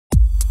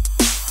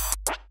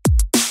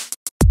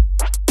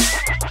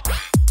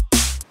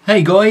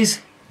Hey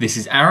guys, this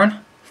is Aaron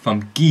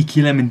from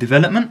Geeky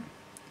Development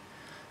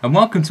and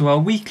welcome to our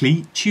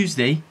weekly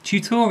Tuesday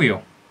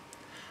tutorial.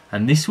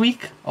 And this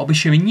week I'll be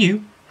showing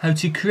you how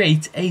to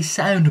create a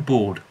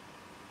soundboard.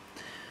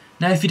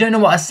 Now if you don't know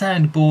what a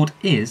soundboard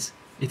is,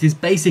 it is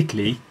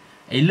basically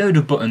a load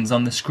of buttons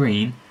on the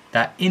screen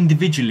that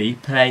individually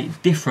play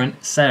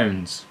different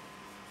sounds.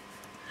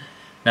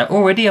 Now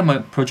already I have my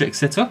project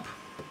set up.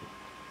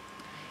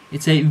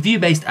 It's a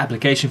view-based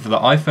application for the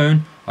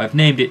iPhone. I've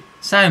named it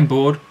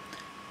Soundboard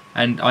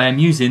and I am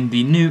using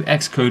the new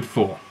XCode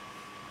 4.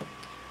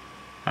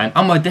 And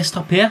on my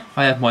desktop here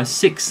I have my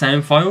 6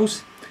 sound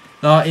files.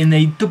 They are in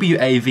a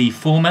WAV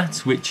format,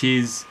 which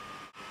is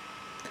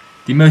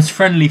the most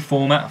friendly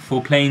format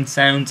for playing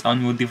sounds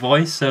on your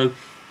device. So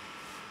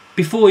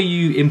before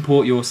you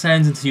import your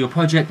sounds into your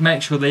project,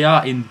 make sure they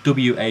are in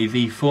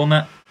WAV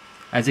format,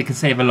 as it can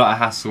save a lot of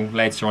hassle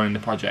later on in the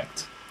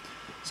project.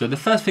 So the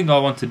first thing I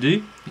want to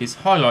do is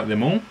highlight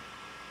them all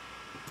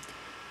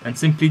and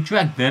simply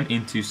drag them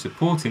into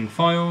supporting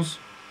files.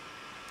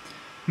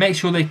 Make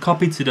sure they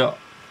copy to the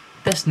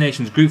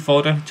destinations group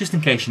folder just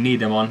in case you need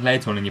them on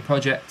later on in your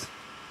project.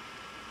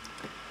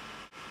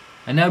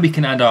 And now we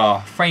can add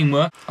our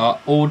framework, our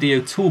audio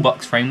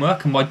toolbox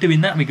framework, and by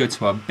doing that we go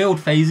to our build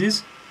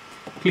phases,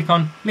 click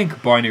on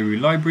link binary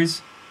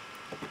libraries,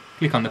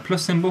 click on the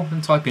plus symbol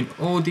and type in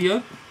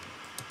audio,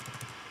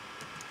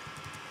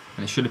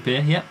 and it should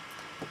appear here.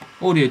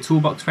 Audio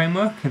toolbox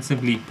framework, and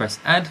simply press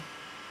add.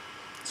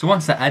 So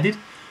once that's added,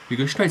 we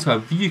go straight to our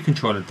view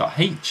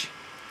controller.h,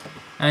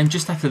 and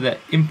just after the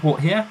import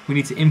here, we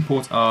need to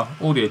import our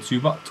audio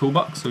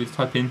toolbox. So we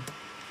type in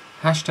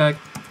hashtag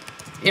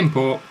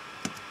import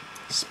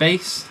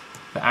space,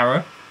 the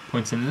arrow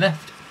pointing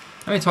left,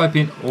 and we type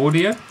in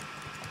audio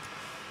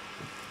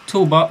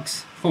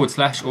toolbox /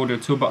 audio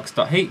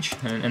toolbox.h,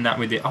 and that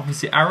with the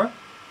opposite arrow.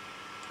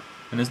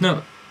 And there's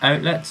no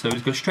outlet, so we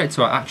just go straight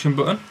to our action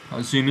button.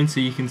 I'll zoom in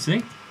so you can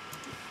see.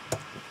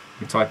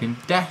 We type in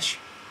dash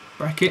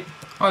bracket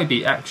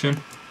IB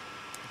action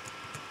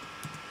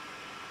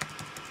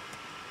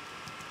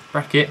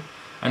bracket,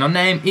 and I'll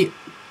name it.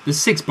 There's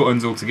 6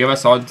 buttons altogether,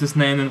 so I'll just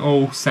name them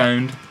all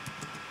sound,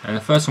 and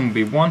the first one will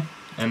be 1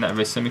 and that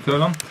with a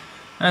semicolon.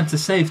 And to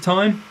save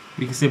time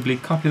we can simply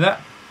copy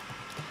that,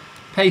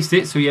 paste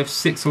it so we have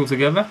 6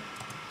 altogether,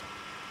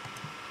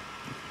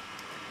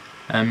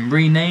 and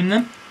rename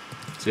them.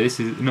 So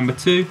this is number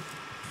 2,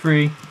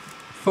 3,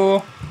 4,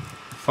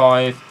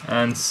 5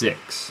 and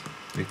 6.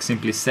 We can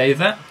simply save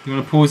that. You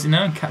want to pause it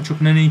now and catch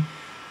up on any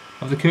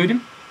of the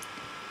coding.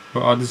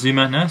 But I'll just zoom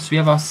out now. So we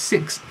have our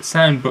 6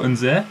 sound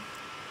buttons there,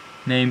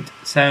 named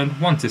sound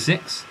 1 to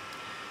 6.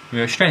 We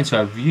go straight into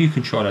our view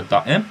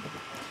controller.m,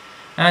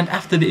 and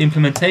after the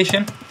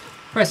implementation,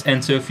 press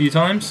enter a few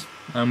times,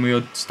 and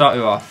we'll start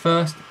with our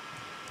first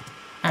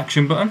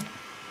action button.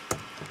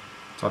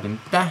 Type in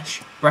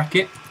dash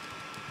bracket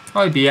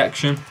IB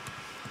action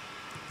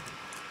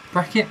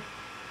bracket,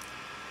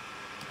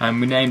 and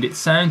we named it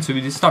sound, so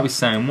we just start with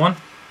sound 1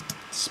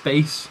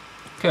 space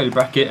curly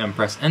bracket and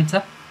press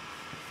enter.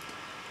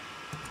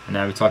 And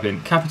now we type in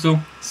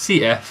capital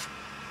CF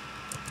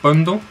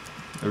bundle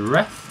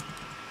ref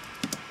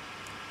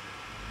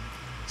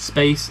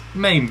space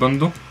main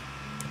bundle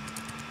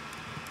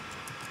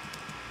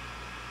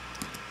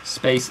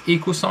space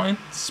equal sign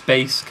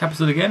space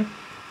capital again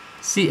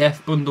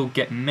CF bundle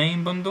get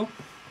main bundle.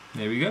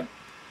 There we go.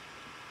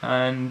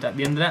 And at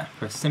the end of that,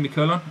 press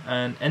semicolon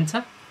and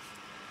enter.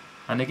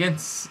 And again,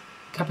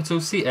 capital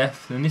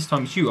CF, and this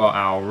time it's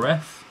URL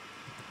ref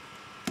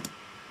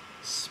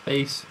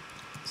space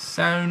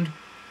sound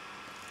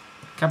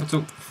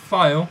capital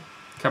file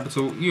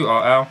capital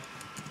URL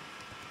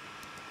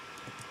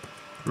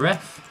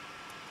ref,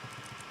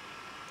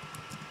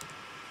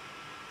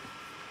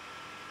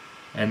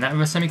 and that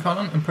with a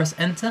semicolon, and press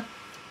enter.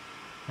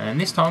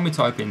 And this time we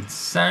type in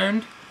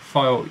sound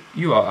file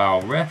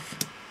URL ref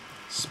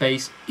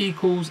space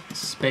equals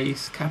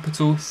space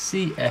capital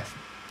CF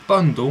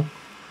bundle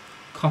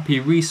copy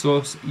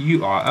resource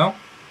URL.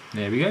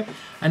 There we go.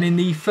 And in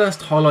the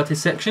first highlighted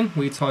section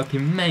we type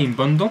in main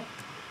bundle.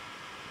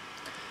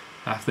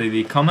 After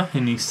the comma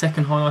in the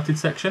second highlighted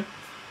section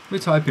we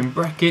type in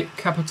bracket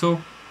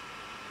capital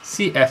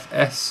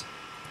CFS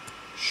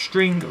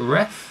string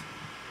ref,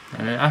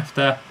 and then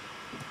after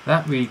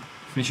that we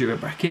finish it with a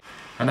bracket,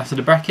 and after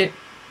the bracket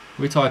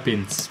we type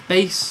in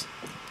space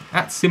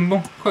 @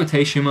 symbol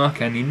quotation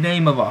mark and the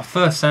name of our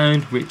first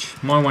sound, which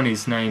my one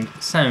is named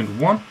sound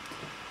 1,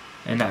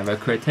 and that with a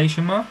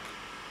quotation mark.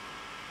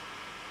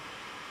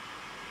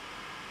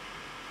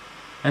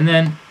 And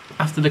then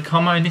after the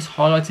comma in this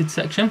highlighted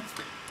section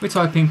we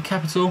type in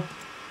capital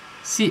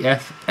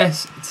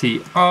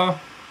CFSTR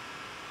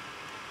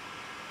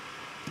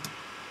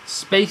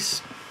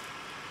space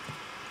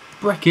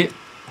bracket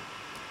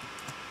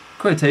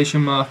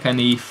quotation mark and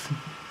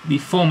the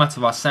format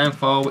of our sound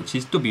file, which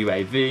is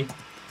WAV,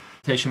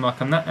 quotation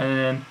mark on that, and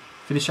then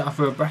finish it off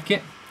with a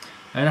bracket.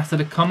 And after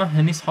the comma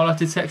in this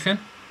highlighted section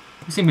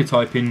we simply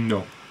type in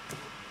null.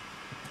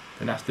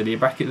 Then after the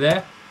bracket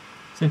there,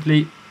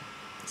 simply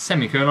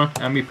semicolon,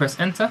 and we press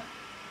enter.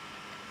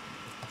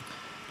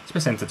 Let's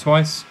press enter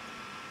twice.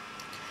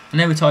 And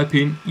then we type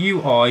in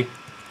UI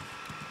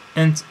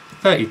ent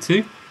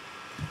 32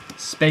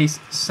 space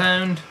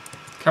sound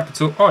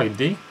capital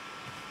ID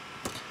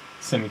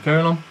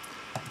semicolon.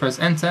 Press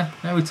enter.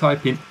 Now we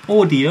type in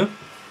audio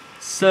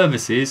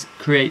services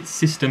create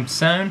system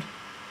sound.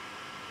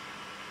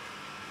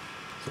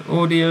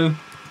 So audio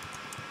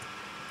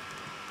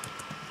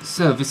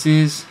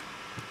services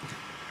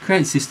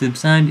create system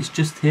sound. It's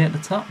just here at the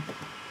top.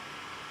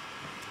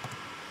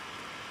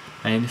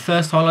 And in the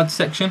first highlighted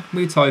section,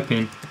 we type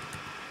in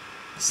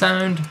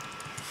sound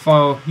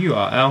file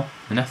URL,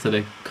 and after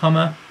the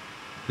comma,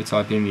 we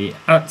type in the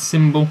 @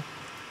 symbol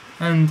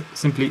and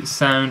simply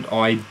sound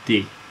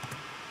ID.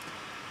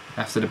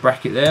 After the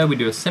bracket there, we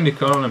do a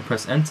semicolon and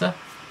press enter.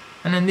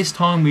 And then this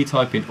time we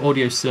type in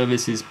audio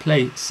services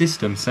play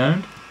system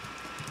sound.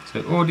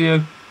 So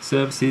audio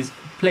services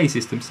play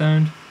system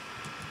sound.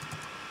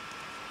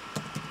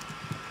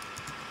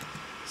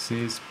 This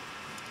is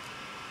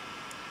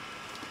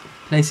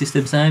play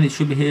system sound. It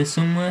should be here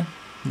somewhere.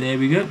 There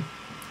we go.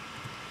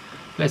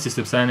 Play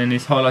system sound. In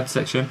this highlighted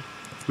section,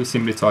 we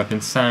simply type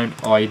in sound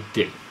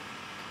ID.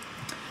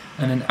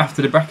 And then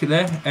after the bracket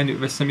there, end it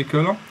with a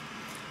semicolon.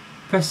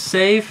 Press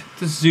save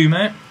to zoom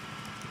out.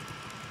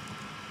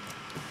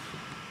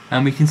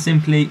 And we can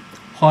simply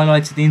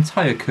highlight the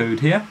entire code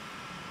here.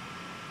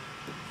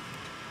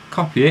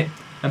 Copy it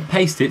and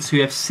paste it so we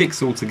have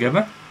 6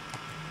 altogether.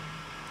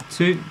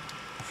 2,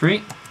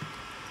 3,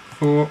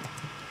 4,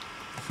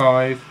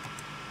 5,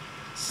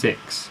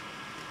 6.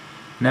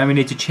 Now we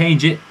need to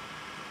change it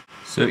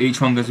so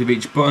each one goes with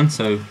each button.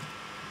 So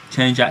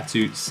change that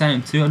to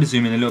sound 2. I'll just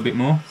zoom in a little bit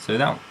more. So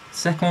that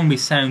second one will be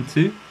sound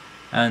 2,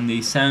 and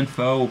the sound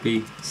file will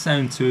be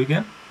sound 2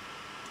 again.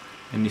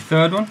 And the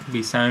third one will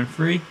be sound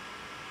 3,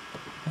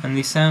 and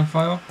the sound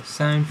file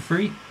sound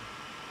 3.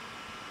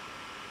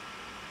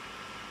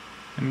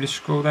 Let me just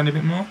scroll down a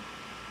bit more.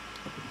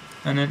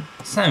 And then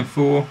sound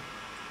 4,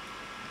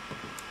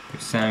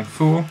 sound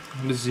 4.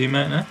 I'll just zoom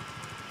out now.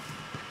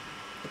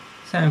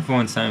 Sound 4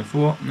 and sound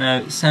 4.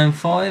 Now sound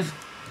 5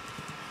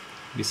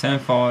 will be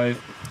sound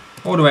 5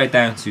 all the way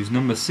down to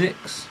number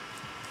 6.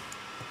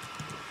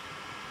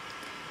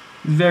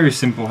 Very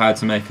simple how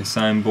to make a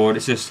soundboard.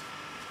 It's just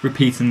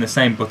repeating the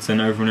same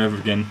button over and over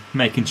again,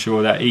 making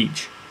sure that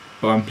each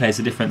button plays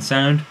a different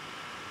sound.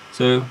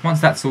 So once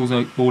that's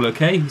all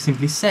okay, we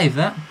simply save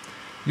that.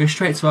 We go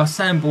straight to our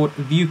soundboard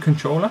view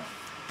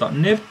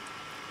controller.nib,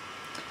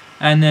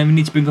 and then we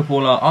need to bring up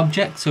all our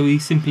objects. So we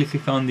simply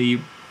click on the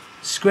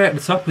square at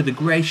the top with the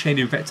grey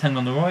shaded rectangle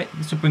on the right.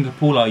 This will bring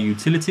up all our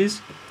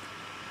utilities,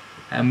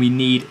 and we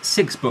need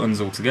 6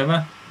 buttons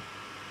altogether.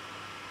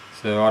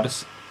 So I'll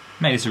just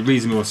make this a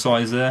reasonable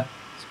size there.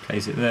 Just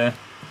place it there.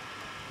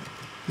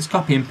 Just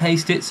copy and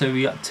paste it so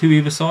we got 2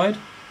 either side.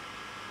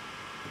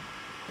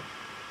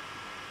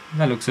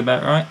 That looks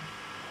about right.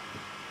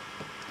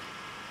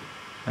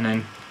 And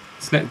then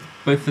select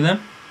both of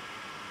them.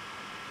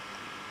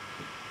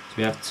 So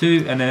we have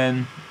 2 and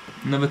then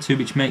another 2,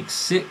 which makes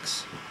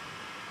 6.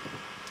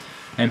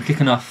 And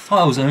click on our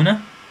files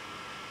owner,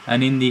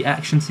 and in the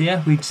actions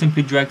here we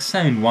simply drag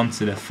sound 1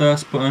 to the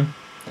first button,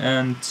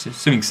 and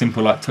something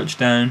simple like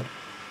touchdown,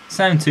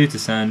 sound 2 to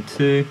sound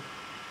 2,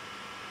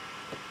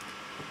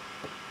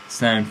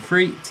 sound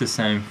 3 to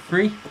sound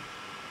 3,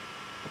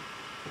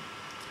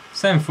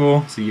 sound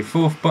 4 to your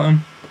 4th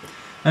button,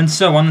 and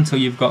so on until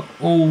you've got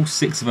all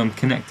 6 of them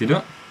connected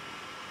up.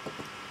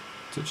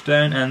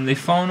 Touchdown, and the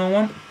final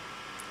one,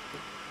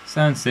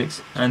 sound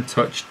 6 and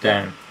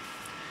touchdown.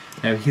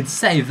 Now we can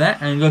save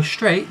that and go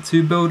straight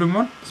to build and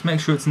run. Just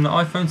make sure it's in the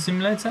iPhone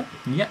simulator.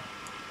 Yep.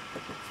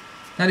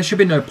 Now there should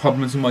be no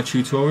problems with my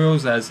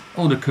tutorials, as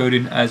all the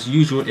coding as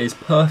usual is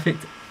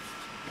perfect.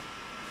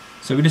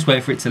 So we just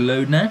wait for it to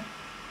load now.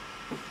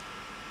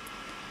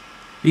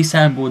 These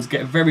soundboards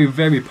get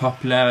very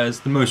popular, as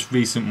the most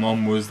recent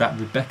one was that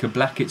Rebecca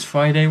Blackett's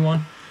Friday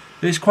one.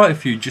 There's quite a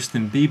few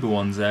Justin Bieber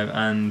ones out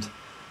and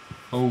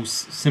all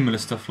similar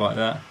stuff like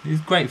that.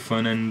 It's great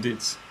fun and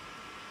it's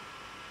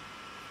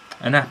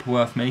an app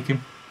worth making.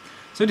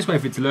 So just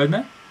wait for it to load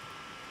now.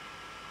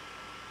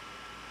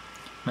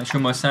 Make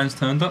sure my sound's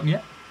turned up,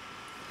 yeah.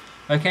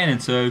 Okay then,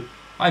 so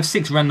I have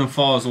 6 random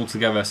files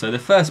altogether. So the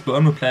first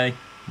button will play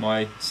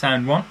my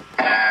sound 1.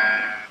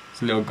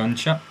 It's a little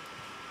gunshot.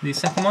 The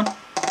second one,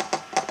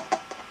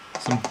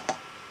 some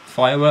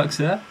fireworks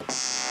there.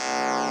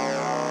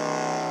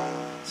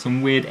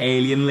 Some weird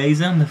alien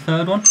laser on the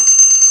third one.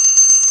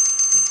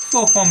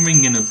 4th one,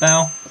 ringing a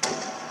bell.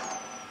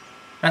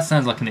 That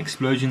sounds like an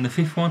explosion. The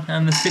 5th one,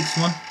 and the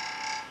 6th one,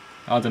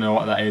 I don't know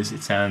what that is,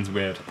 it sounds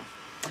weird.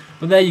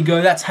 But there you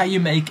go, that's how you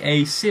make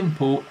a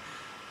simple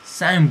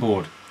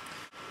soundboard.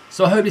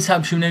 So I hope this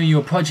helps you in any of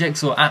your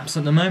projects or apps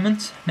at the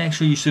moment. Make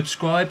sure you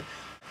subscribe.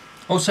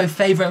 Also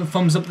favourite and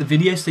thumbs up the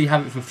video so you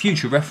have it for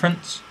future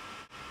reference.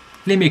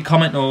 Leave me a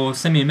comment or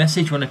send me a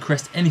message if you want to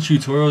request any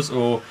tutorials,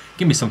 or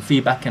give me some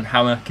feedback on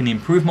how I can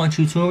improve my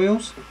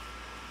tutorials.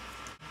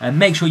 And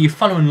make sure you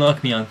follow and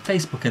like me on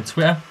Facebook and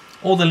Twitter.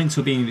 All the links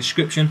will be in the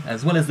description,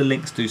 as well as the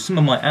links to some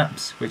of my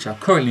apps which are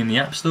currently in the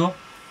App Store.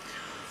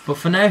 But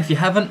for now, if you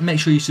haven't, make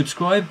sure you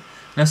subscribe,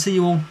 and I'll see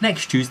you all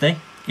next Tuesday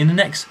in the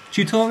next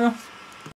tutorial.